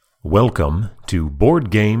Welcome to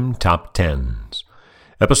Board Game Top Tens,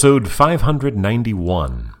 episode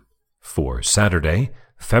 591 for Saturday,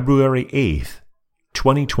 February 8th,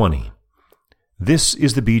 2020. This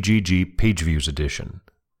is the BGG Page Views edition.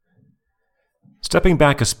 Stepping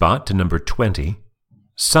back a spot to number 20,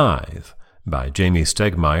 Scythe by Jamie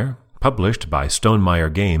Stegmaier, published by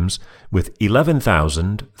Stonemaier Games, with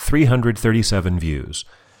 11,337 views.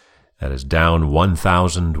 That is down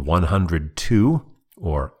 1,102,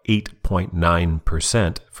 or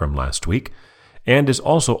 8.9% from last week, and is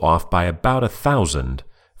also off by about 1,000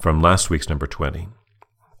 from last week's number 20.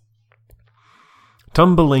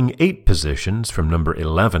 Tumbling 8 positions from number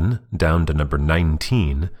 11 down to number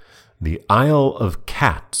 19, The Isle of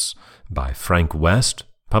Cats by Frank West,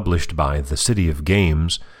 published by The City of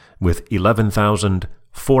Games, with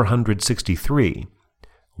 11,463,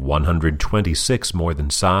 126 more than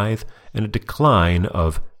Scythe, and a decline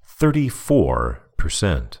of 34%.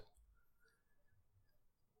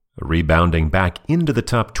 Rebounding back into the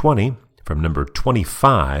top 20 from number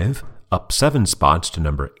 25, up 7 spots to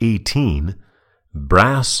number 18,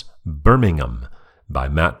 Brass Birmingham by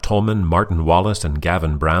Matt Tolman, Martin Wallace, and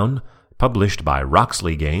Gavin Brown, published by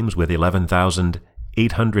Roxley Games with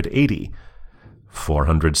 11,880,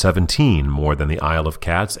 417 more than the Isle of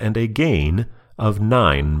Cats, and a gain of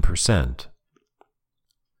 9%.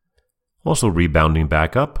 Also rebounding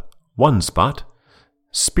back up 1 spot,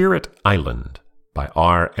 Spirit Island by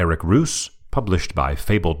R. Eric Roos, published by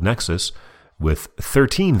Fabled Nexus, with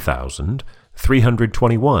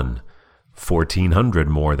 13,321, 1,400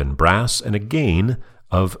 more than Brass, and a gain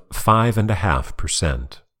of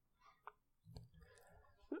 5.5%.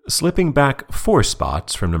 Slipping back 4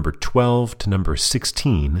 spots from number 12 to number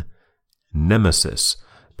 16, Nemesis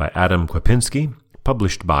by Adam Kwapinski,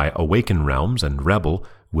 published by Awaken Realms and Rebel,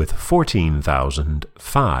 with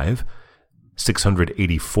 14,005,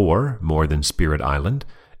 684 more than Spirit Island,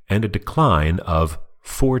 and a decline of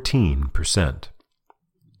 14%.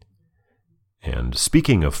 And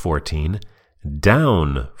speaking of 14,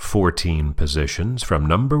 down 14 positions from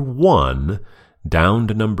number 1 down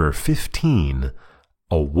to number 15,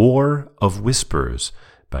 A War of Whispers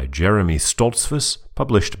by Jeremy Stoltzfus,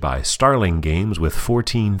 published by Starling Games, with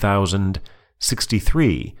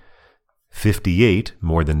 14,063, 58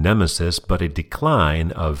 more than Nemesis, but a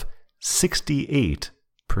decline of 68%.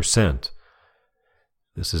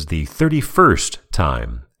 This is the 31st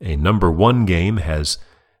time a number 1 game has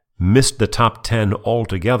missed the top 10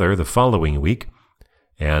 altogether the following week,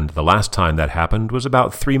 and the last time that happened was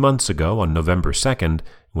about 3 months ago on November 2nd,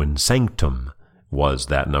 when Sanctum was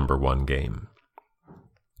that number 1 game.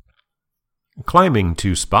 Climbing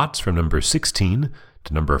 2 spots from number 16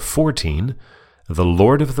 to number 14, The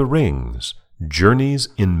Lord of the Rings, Journeys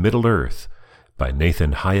in Middle-earth by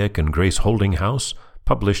Nathan Hayek and Grace Holdinghouse,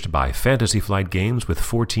 published by Fantasy Flight Games, with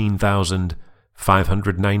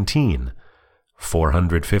 14,519,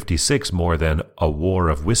 456 more than A War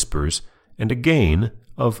of Whispers, and a gain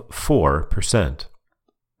of 4%.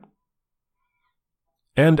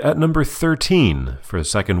 And at number 13, for the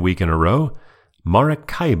second week in a row,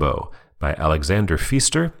 Maracaibo by Alexander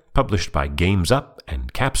Pfister, published by Games Up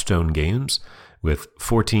and Capstone Games, with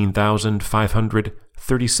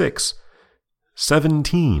 14,536,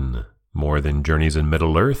 17 more than Journeys in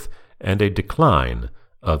Middle-earth, and a decline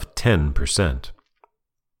of 10%.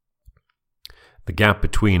 The gap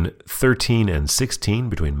between 13 and 16,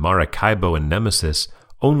 between Maracaibo and Nemesis,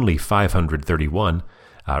 only 531,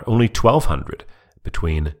 only 1,200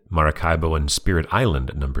 between Maracaibo and Spirit Island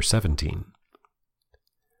at number 17.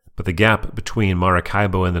 But the gap between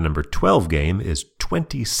Maracaibo and the number 12 game is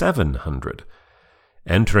 2,700.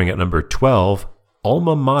 Entering at number 12,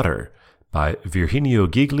 Alma Mater by Virginio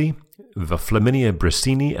Gigli, Flaminia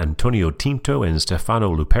Brasini, Antonio Tinto, and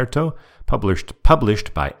Stefano Luperto,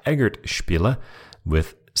 published by Eggert Spiele,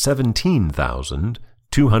 with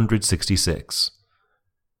 17,266.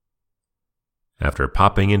 After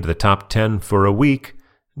popping into the top 10 for a week,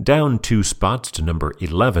 down 2 spots to number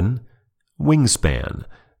 11, Wingspan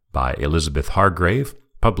by Elizabeth Hargrave,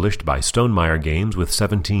 published by Stonemaier Games, with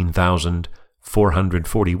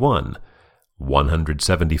 17,441,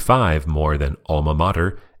 175 more than Alma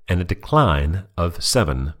Mater, and a decline of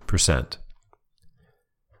 7%.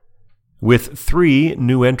 With 3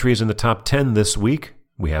 new entries in the top 10 this week,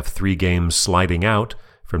 we have 3 games sliding out.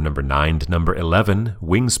 From number 9 to number 11,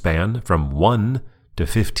 Wingspan, from 1 to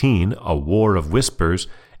 15, A War of Whispers,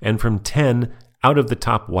 and from 10 out of the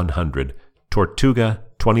top 100, Tortuga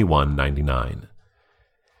 2199.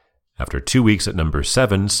 After 2 weeks at number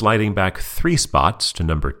 7, sliding back 3 spots to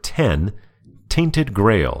number 10, Tainted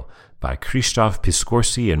Grail by Krzysztof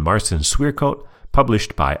Piskorski and Marcin Swierkot,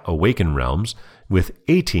 published by Awaken Realms, with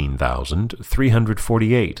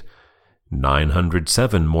 18,348,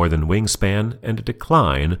 907 more than Wingspan, and a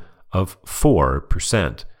decline of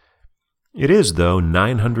 4%. It is, though,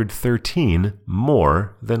 913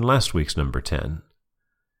 more than last week's number 10.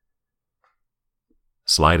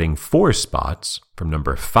 Sliding 4 spots from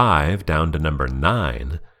number 5 down to number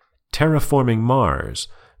 9, Terraforming Mars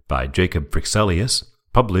by Jacob Frixelius,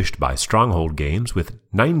 published by Stronghold Games, with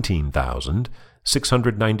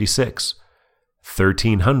 19,696,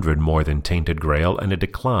 1,300 more than Tainted Grail, and a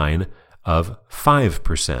decline of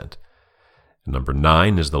 5%. Number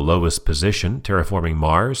 9 is the lowest position Terraforming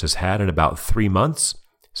Mars has had in about 3 months,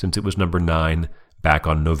 since it was number 9 back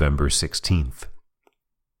on November 16th.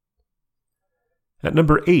 At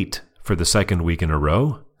number 8, for the second week in a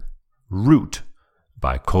row, Root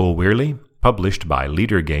by Cole Wehrle, published by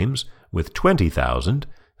Leader Games, with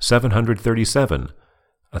 20,737,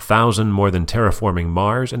 1,000 more than Terraforming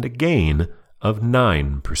Mars, and a gain of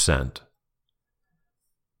 9%.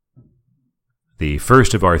 The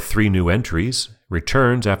first of our 3 new entries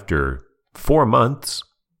returns after 4 months,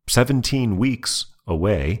 17 weeks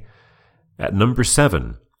away, at number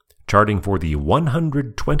 7, charting for the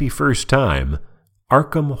 121st time,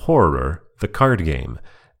 Arkham Horror, the Card Game,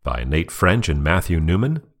 by Nate French and Matthew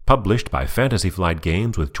Newman, published by Fantasy Flight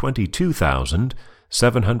Games, with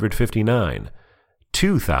 22,759,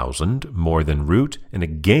 2,000 more than Root, and a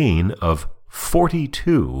gain of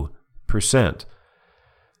 42%.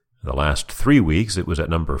 The last 3 weeks it was at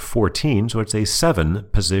number 14, so it's a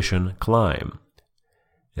 7-position climb.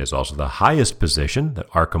 It is also the highest position that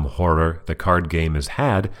Arkham Horror, the Card Game, has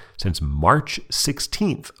had since March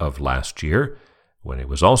 16th of last year, when it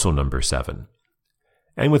was also number 7.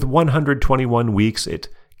 And with 121 weeks, it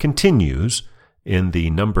continues in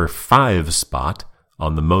the number 5 spot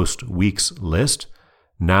on the most weeks list,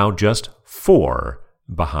 now just 4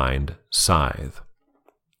 behind Scythe.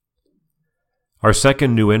 Our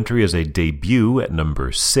second new entry is a debut at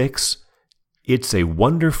number 6, It's a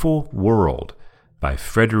Wonderful World by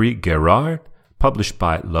Frédéric Guérard, published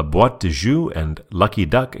by La Boîte de Jeux and Lucky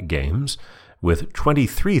Duck Games, with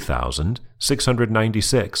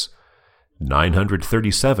 23,696,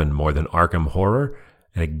 937 more than Arkham Horror,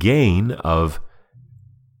 and a gain of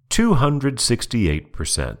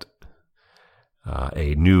 268%.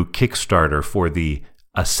 A new Kickstarter for the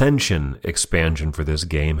Ascension expansion for this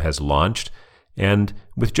game has launched, and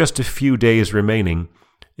with just a few days remaining,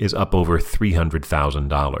 is up over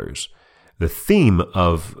 $300,000. The theme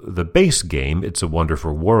of the base game, It's a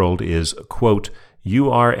Wonderful World, is, quote, "You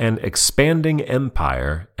are an expanding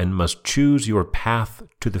empire and must choose your path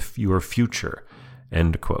to your future,"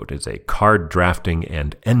 end quote. It's a card drafting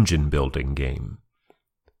and engine building game.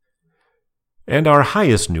 And our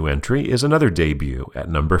highest new entry is another debut at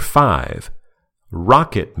number 5,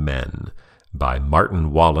 Rocket Men by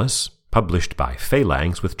Martin Wallace, published by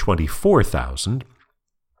Phalanx, with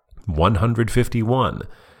 24,151,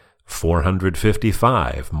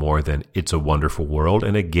 455 more than It's a Wonderful World,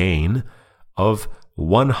 and a gain of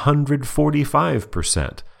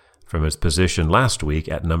 145% from its position last week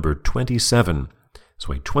at number 27,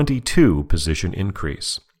 so a 22-position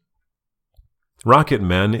increase. Rocket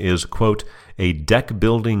Men is, quote, "a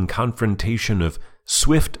deck-building confrontation of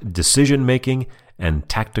swift decision-making and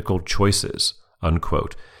tactical choices,"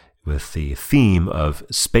 unquote, with the theme of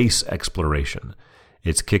space exploration.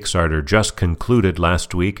 Its Kickstarter just concluded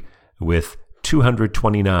last week with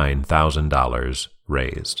 $229,000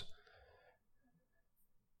 raised.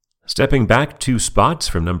 Stepping back 2 spots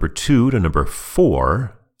from number 2 to number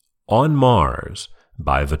 4, On Mars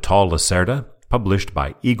by Vital Lacerda, published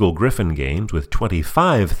by Eagle Gryphon Games, with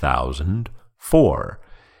 25,004,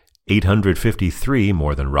 853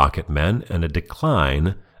 more than Rocket Men, and a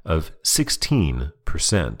decline of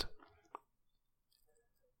 16%.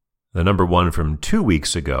 The number 1 from 2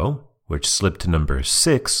 weeks ago, which slipped to number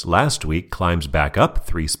 6 last week, climbs back up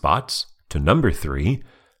 3 spots to number 3,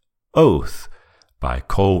 Oath by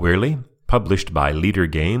Cole Wehrle, published by Leader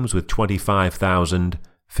Games, with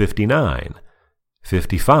 25,059,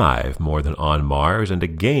 55 more than On Mars, and a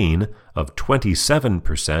gain of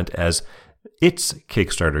 27% as its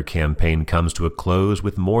Kickstarter campaign comes to a close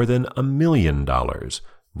with more than $1 million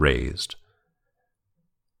raised.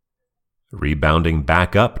 Rebounding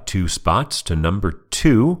back up 2 spots to number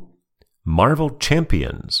 2, Marvel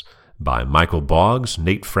Champions by Michael Boggs,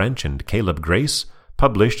 Nate French, and Caleb Grace,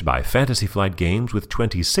 published by Fantasy Flight Games, with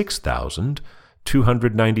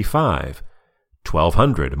 26,295,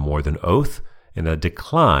 1,200 more than Oath, and a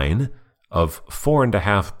decline of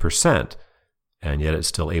 4.5%, and yet it's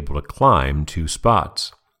still able to climb 2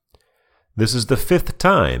 spots. This is the 5th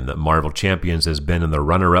time that Marvel Champions has been in the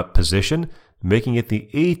runner-up position, making it the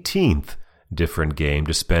 18th different game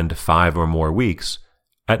to spend 5 or more weeks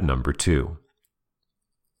at number 2.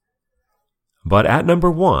 But at number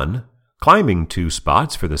 1, climbing 2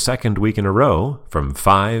 spots for the 2nd week in a row, from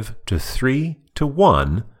 5 to 3 to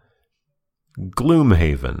 1,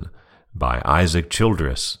 Gloomhaven by Isaac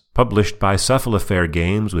Childress, published by Cephalofair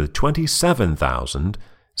Games with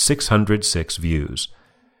 27,606 views.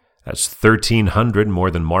 That's 1,300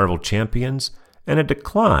 more than Marvel Champions, and a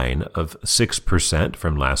decline of 6%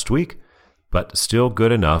 from last week, but still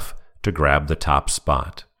good enough to grab the top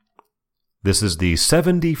spot. This is the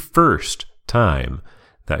 71st time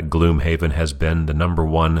that Gloomhaven has been the number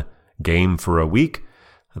 1 game for a week.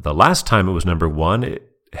 The last time it was number 1,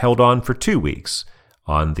 it held on for 2 weeks,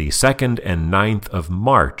 on the 2nd and 9th of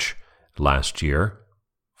March last year,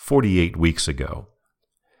 48 weeks ago.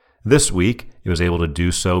 This week, it was able to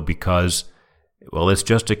do so because, well, it's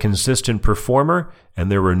just a consistent performer,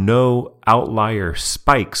 and there were no outlier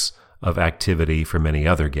spikes of activity from any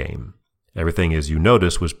other game. Everything, as you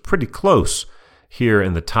notice, was pretty close here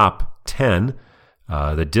in the top 10.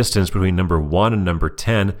 The distance between number 1 and number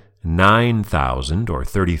 10, 9,000, or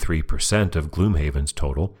 33% of Gloomhaven's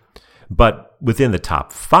total. But within the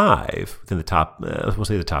top 5, within the top, we'll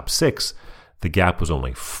say the top 6, the gap was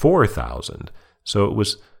only 4,000. So it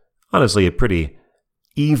was honestly a pretty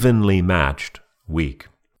evenly matched week.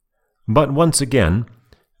 But once again,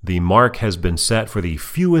 the mark has been set for the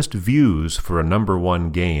fewest views for a number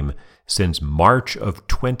 1 game since March of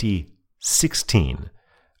 2016,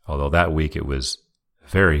 although that week it was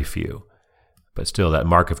very few. But still, that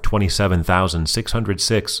mark of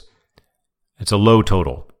 27,606, it's a low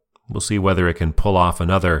total. We'll see whether it can pull off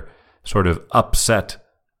another sort of upset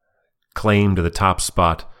claim to the top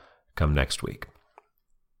spot come next week.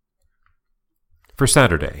 For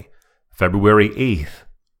Saturday, February 8th,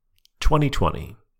 2020.